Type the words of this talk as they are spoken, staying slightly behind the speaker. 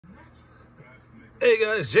Hey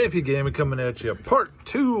guys, JP Gaming coming at you. Part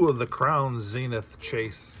 2 of the Crown Zenith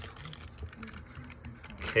chase.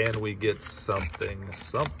 Can we get something?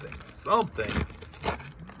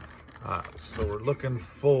 So we're looking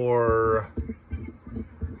for...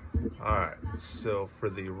 Alright, so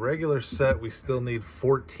for the regular set, we still need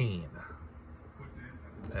 14.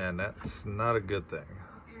 And that's not a good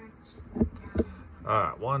thing.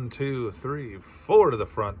 Alright, 1, 2, 3, 4 to the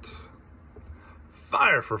front.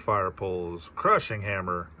 Fire for Fire Poles, Crushing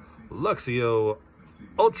Hammer, Luxio,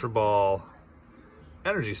 Ultra Ball,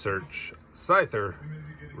 Energy Search, Scyther,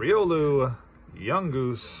 Riolu,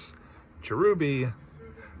 Yungoos, Cherubi.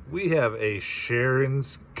 We have a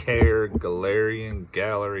Sharon's Care Galarian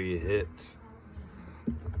Gallery hit.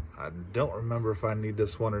 I don't remember if I need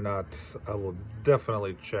this one or not. I will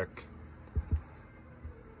definitely check.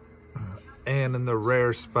 And in the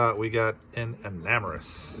rare spot, we got an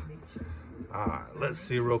Enamorous. Let's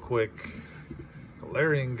see real quick.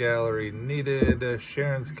 Galarian Gallery needed.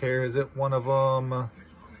 Sharon's Care, is it one of them?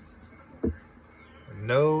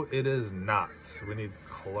 No, it is not. We need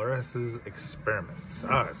Claris's Experiments.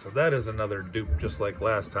 Alright, so that is another dupe just like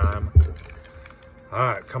last time.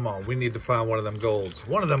 Alright, come on. We need to find one of them golds.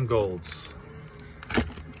 One of them golds.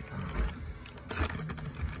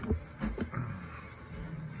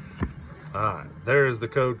 Alright, there's the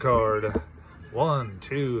code card. 1,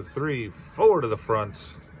 2, 3, 4 to the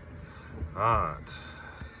front. Alright.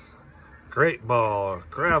 Great Ball,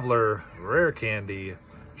 Graveler, Rare Candy,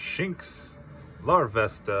 Shinx,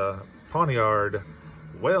 Larvesta, Pawniard,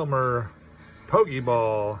 Wailmer,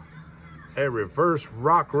 Pokeball, a Reverse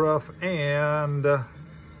Rockruff, and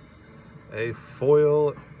a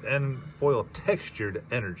foil textured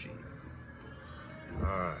energy.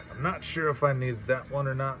 Alright, I'm not sure if I need that one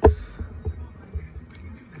or not.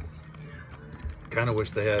 Kind of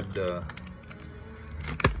wish they had the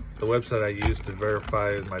website I used to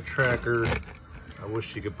verify my tracker. I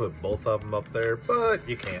wish you could put both of them up there, but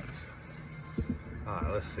you can't.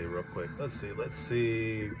 Let's see real quick. Let's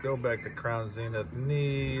see. Go back to Crown Zenith.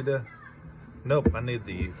 Nope, I need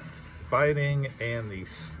the Fighting and the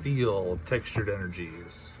Steel textured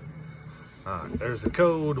energies. There's the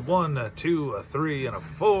code. 1, 2, a 3, and a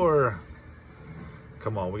 4.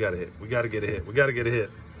 Come on, we gotta hit. We gotta get a hit.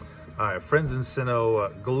 Alright, Friends in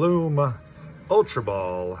Sinnoh, Gloom, Ultra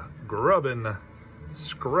Ball, Grubbin,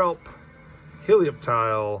 Skrelp,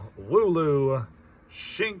 Helioptile, Wooloo,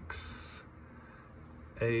 Shinx,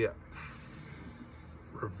 a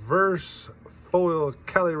Reverse Foil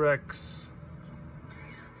Calyrex,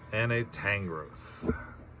 and a Tangrowth.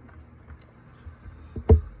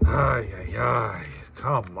 Ay,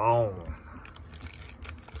 come on.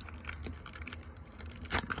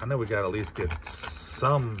 I know we gotta at least get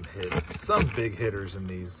some big hitters in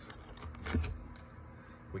these.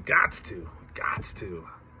 We got to.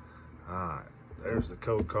 Alright, there's the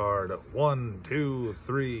code card. 1, 2,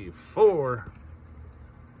 3, 4.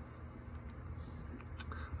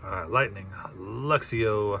 Alright, Lightning,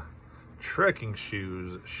 Luxio, Trekking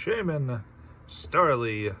Shoes, Shaman,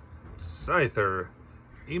 Starly, Scyther,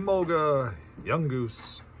 Emolga,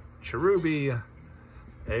 Yungoos, Cherubi,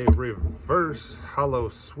 a Reverse Hollow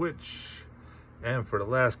Switch, and for the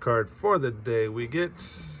last card for the day, we get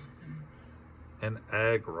an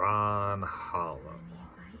Aggron Hollow.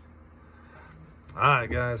 Alright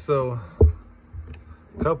guys, so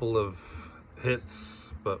a couple of hits,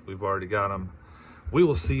 but we've already got them. We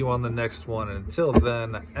will see you on the next one. And until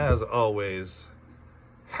then, as always,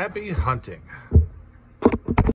 happy hunting.